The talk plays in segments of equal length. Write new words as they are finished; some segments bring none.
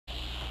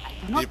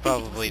You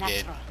probably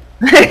did.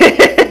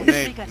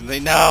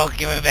 No,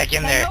 give it back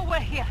in there. I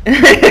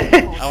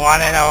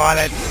want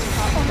it.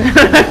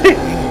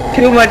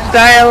 Too much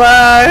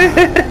dialogue.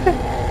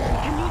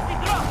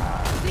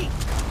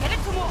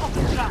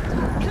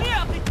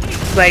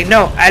 It's like,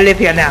 no, I live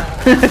here now.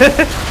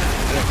 That's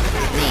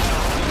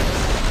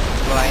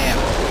what I am.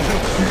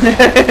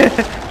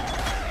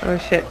 Oh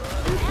shit.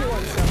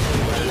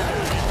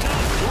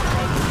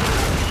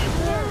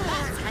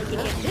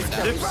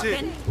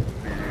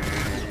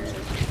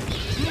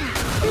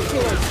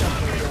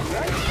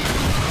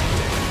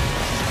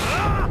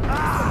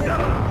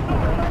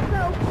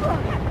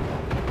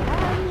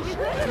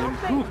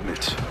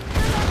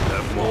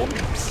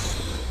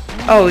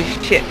 Oh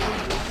shit.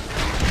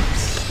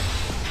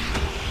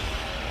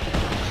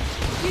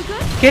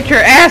 Get your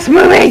ass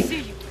moving! See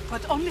you,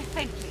 but only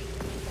faintly.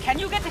 Can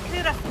you get a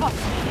clearer spot?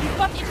 We've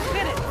got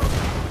interference.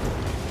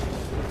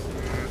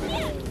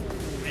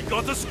 We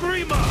got a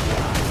screamer!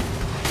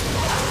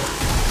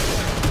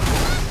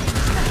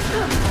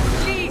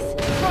 Please,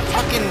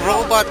 Fucking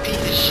robot piece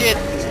of shit.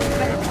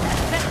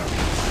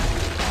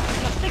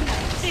 your signal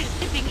is still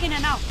dipping in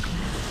and out.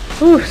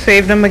 Ooh,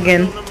 saved him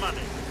again.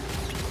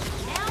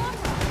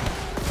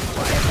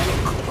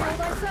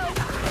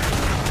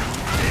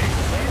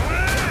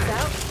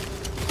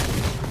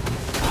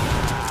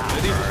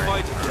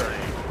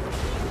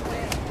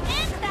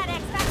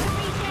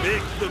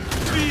 Make them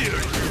fear!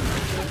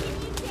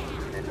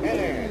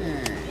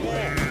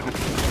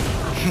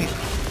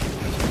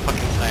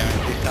 Fucking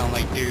sirens, they sound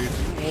like dudes.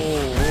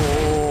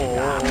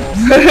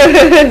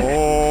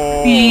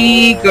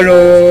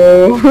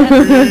 Piccolo. Even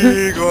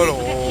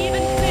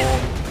still,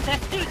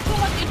 there's still too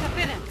much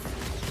interference.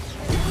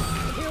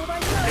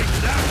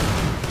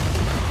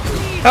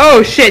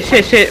 Oh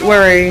shit,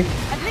 worry.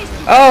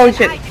 Oh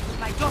shit.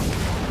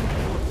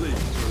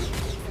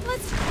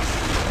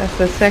 That's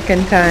the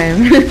second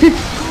time.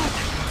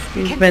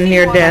 He's been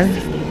near death.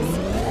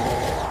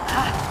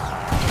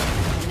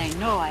 And they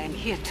know I am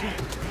here too.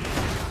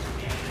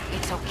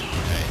 It's okay.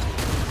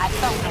 I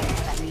found out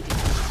what I needed.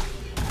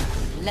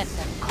 Let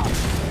them come.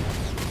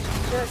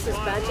 Versus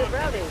badge of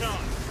brownies.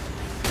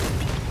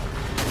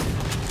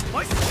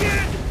 My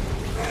skin!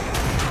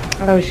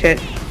 Oh shit.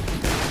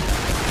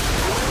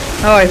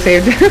 Oh, I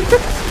saved.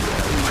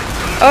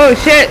 Oh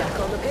shit. Back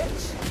on the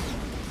pitch.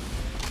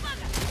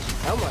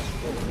 Someone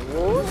in the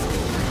wars.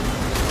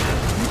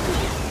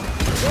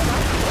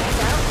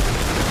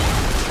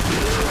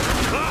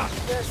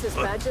 Versus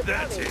badge of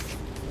That's brownies. it.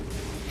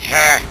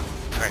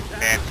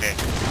 Pathetic.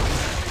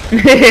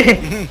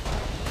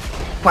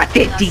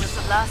 That was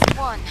the last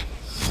one.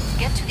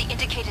 Get to the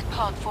indicated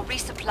pod for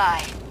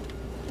resupply.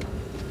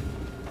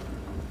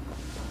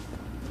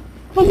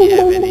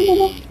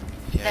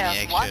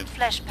 There's one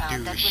flesh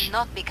pound that will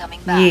not be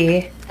coming back.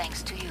 Yeah.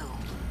 Thanks to you.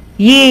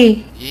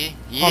 Yeah.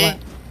 Yeah.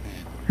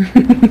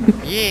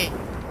 Yeah.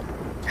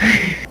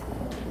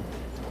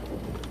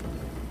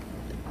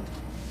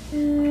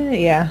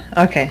 Yeah,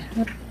 okay.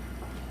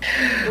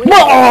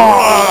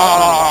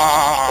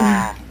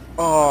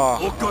 Oh.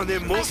 Look on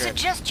them I more.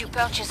 suggest you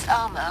purchase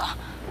armor.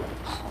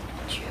 Oh,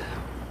 Dieu.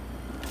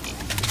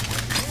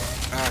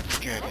 That's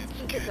good.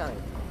 Keep it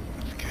going.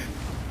 That's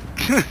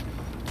good.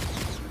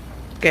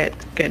 Good.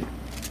 That's good.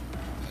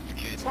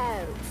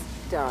 Chance,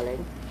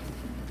 darling.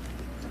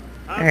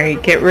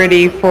 Alright, get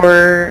ready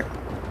for...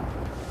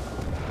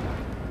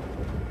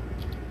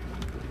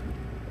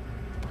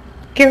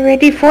 Get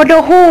ready for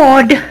the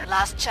horde!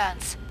 Last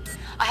chance.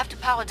 I have to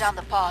power down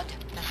the pod.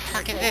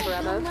 Fuck is this?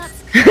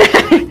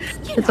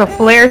 It's a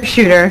flare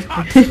shooter.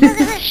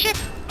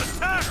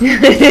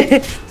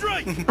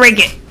 Break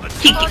it!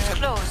 Kick Pod's it!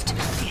 closed.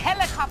 The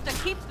helicopter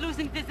keeps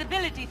losing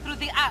visibility through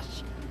the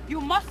ash.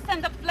 You must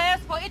send up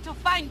flares for it to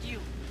find you.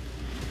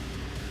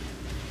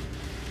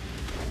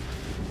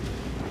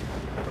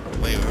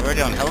 Wait, we're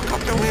already on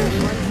helicopter wheels?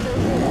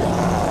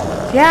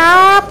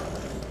 Yup!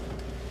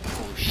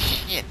 Oh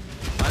shit.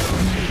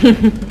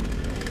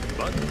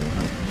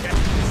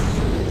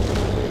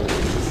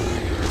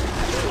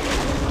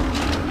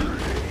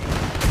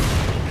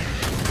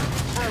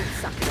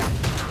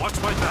 Watch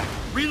my back.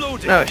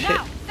 Reloading. Oh shit.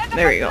 Now, send up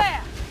There a we go.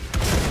 flare.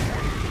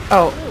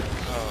 Oh.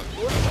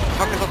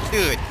 Fucking look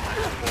good.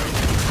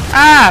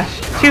 Ah!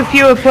 Too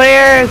few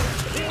players!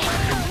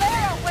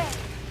 Flare away.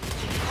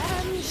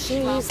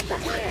 She's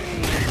back.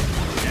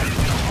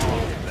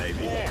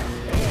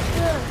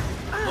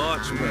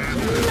 Much better.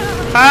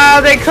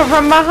 Ah, they come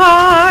from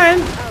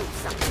behind! Of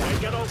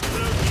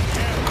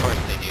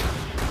course they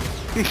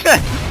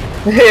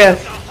do. Yes.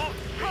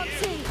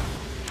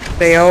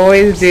 They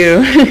always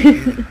do.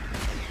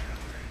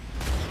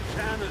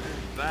 Canada's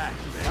back, man.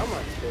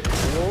 Someone's been in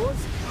wars.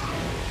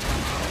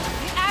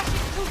 The ash is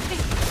too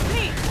thick.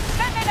 Please,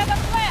 send another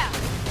flare.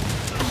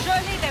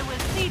 Surely they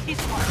will see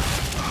this one.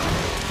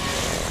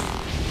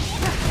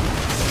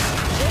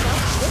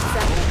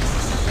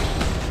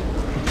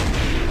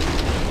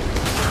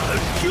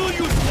 I'll kill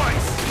you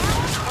twice.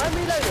 I'm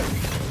reloading.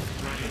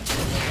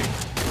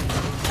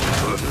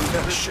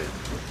 Shit.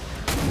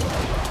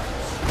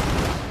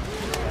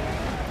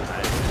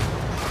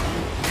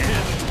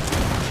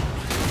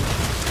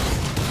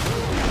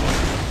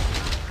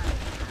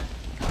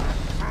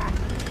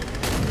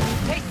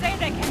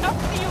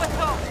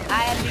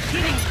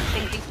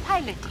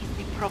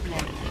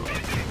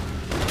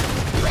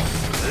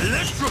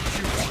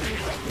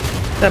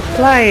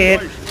 Supply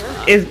it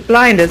is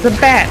blind as a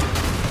bat.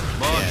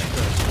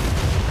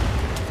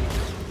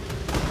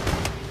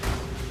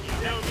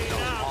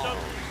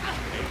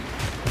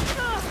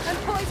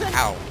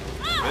 Ow.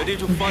 Ready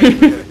to fight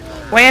again.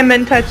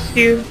 Whammon touched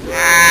you.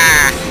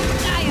 Ah!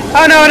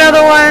 Oh no,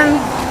 another one!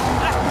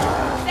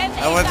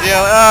 I want to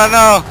yell. Oh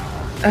no!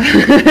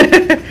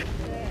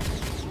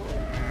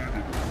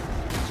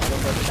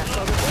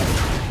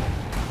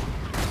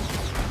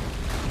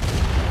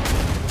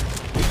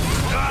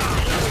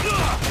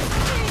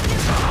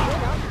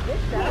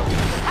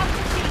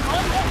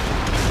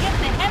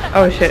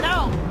 Oh shit.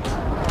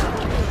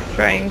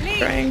 Trying. Sure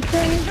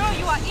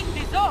you are in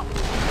the zone.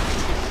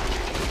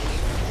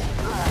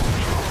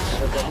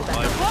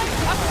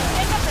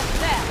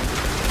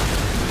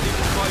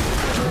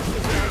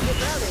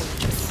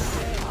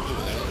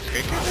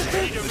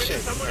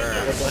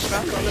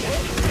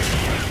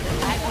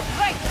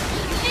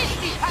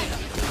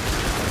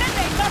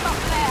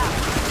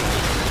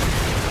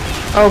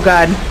 Oh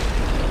god.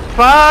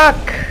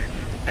 Fuck!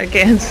 I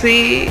can't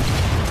see.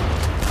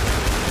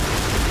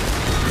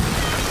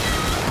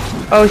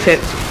 Oh shit.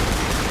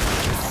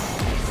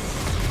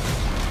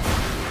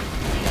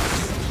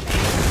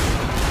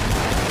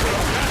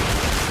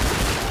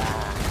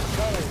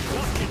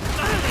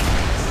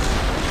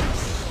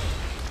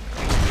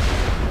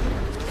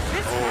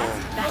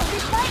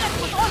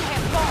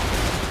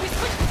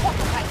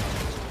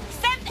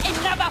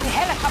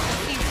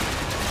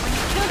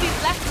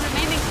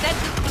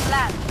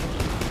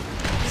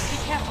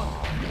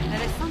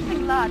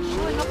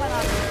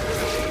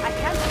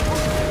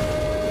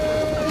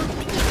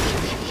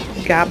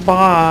 Got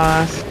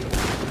boss.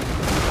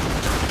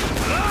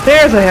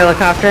 There's a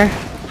helicopter.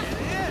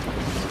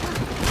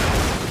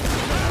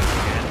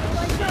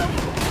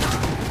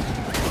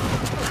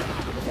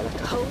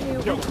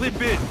 You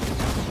clip in.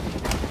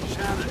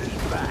 Shannon is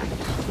back.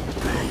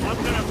 I'm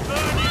gonna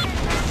burn you.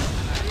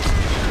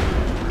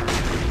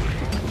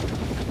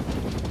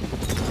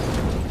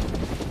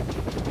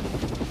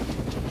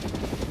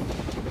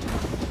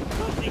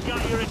 He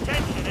got your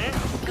attention, eh?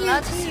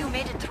 Glad to see you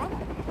made it through.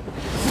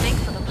 Sneak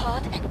for the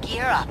pod and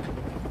gear up.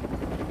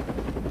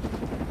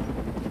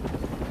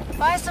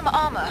 Buy some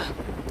armor.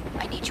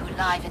 I need you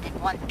alive and in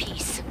one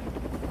piece.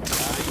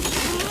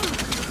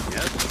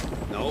 Yes?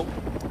 No?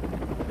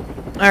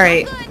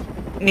 Alright.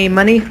 Need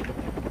money? No,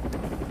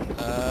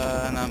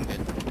 I'm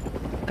good.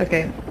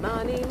 Okay.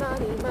 Money,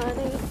 money,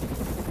 money.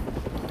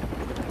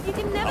 You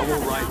can never I will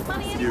have write enough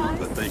money you, anyway.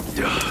 but thank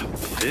you.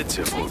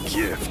 Pitiful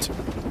gift. A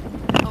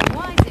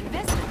wise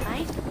investment,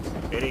 mate.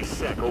 Any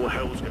sec, all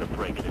hell's gonna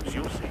break loose,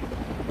 you'll see.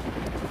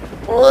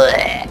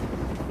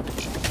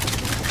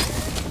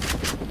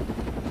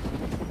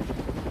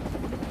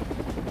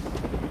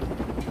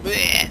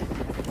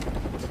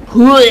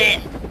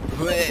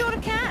 Short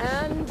of cash.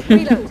 And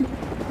reload.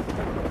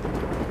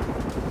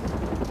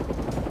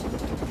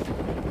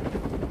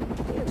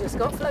 You just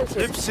got floated.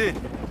 Lips in.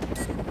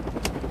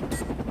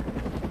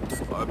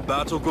 Our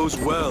battle goes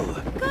well.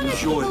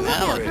 Enjoy Look the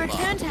out for a game.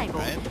 turntable.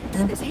 Right?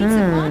 There's heaps of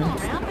vinyl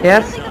around, but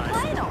Yes. nothing to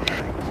play it on.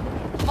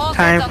 All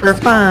Time hands on for the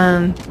spot.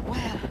 fun.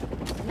 Well,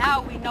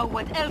 now we know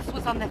what else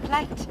was on the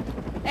flight.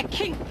 A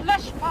king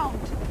flesh pound.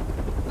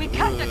 We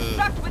can't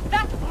extract with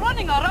that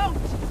running around.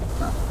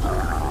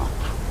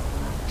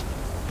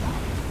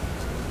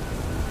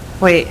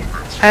 Wait,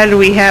 how do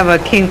we have a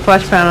king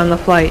flesh pound on the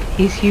flight?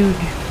 He's huge.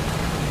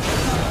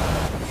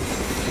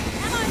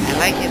 I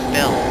like his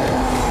belt.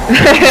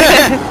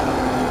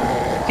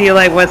 Do you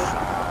like what's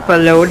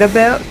below the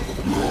belt?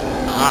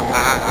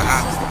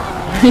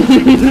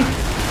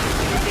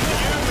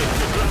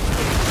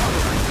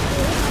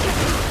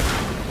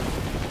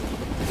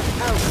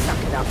 Oh,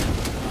 suck it up.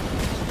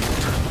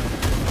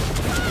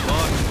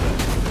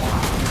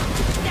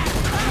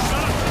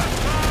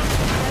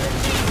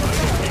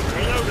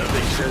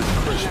 Nothing says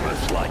Christmas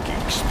like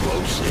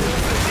explosive.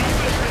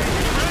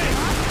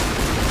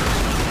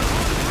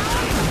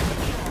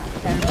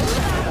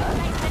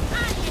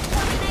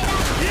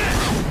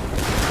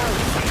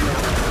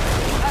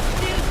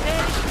 Still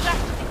very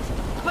distracted.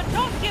 But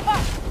don't give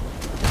up.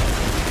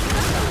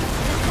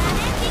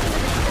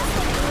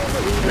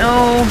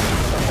 No.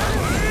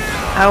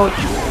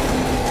 Ouch.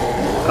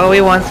 Oh,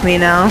 he wants me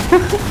now.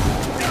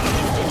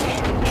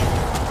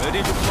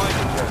 Ready to fight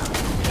again.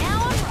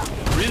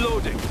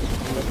 Reloading.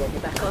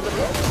 Back on the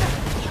board.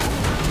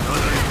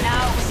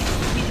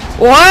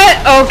 What?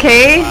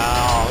 Okay.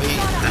 Wow, he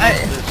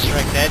just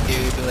strike that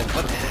dude. Be like,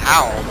 what the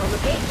hell?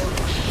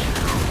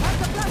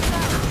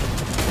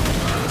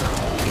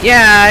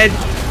 Yeah.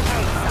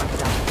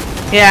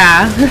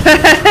 Yeah.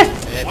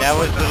 Yeah, that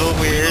was a little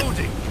weird.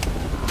 Reloading.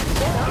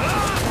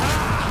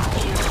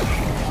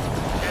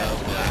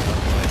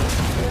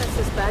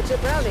 Versus Badger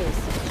Brownies.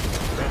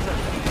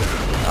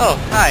 Oh,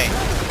 hi.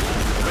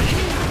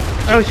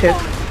 Oh shit.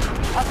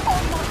 I've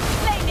almost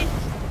slain it.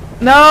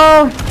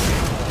 No.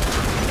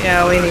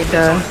 Yeah, we need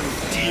to.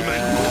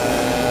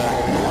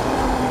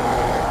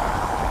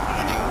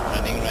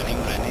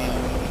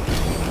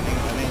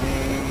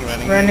 Running.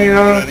 Running.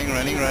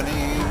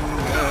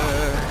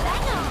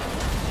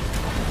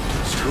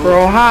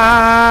 Roll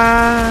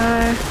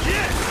high.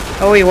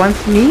 Oh, he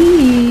wants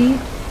me.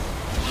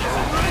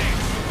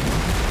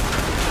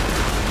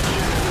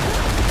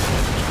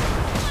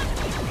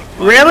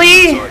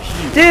 Really?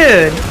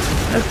 Dude,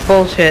 that's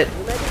bullshit.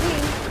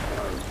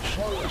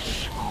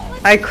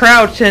 I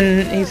crouched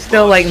and he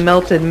still like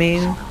melted me.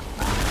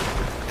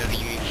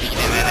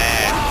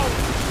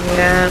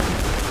 Yeah.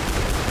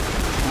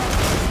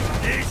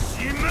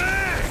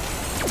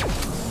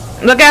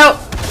 Look out!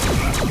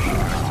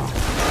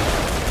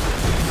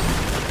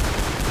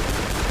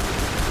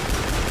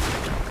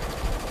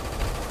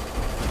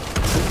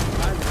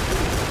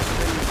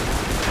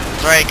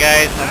 Alright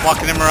guys, I'm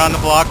walking him around the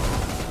block.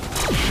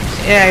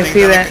 Yeah, I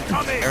see that.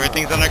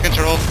 Everything's under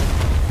control.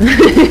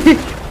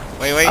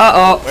 Wait.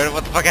 Uh-oh.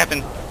 What the fuck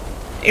happened?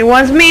 He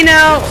wants me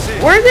now.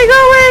 Where's he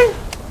going?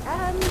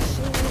 And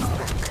she's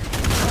back.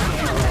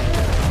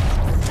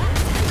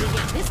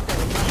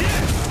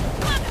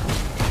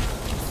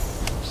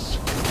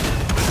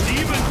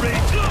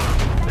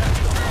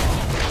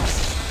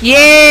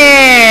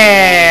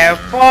 Yeah!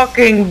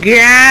 Fucking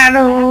got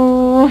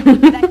him!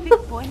 That big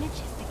boilage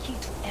is the key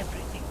to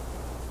everything.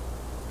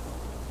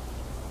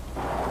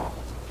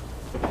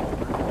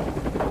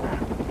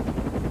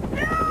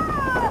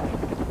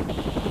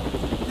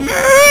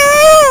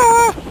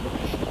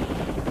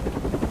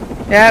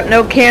 Yep,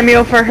 no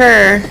cameo for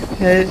her.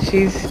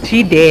 She dead.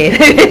 She did.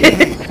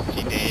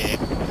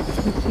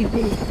 She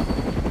dead.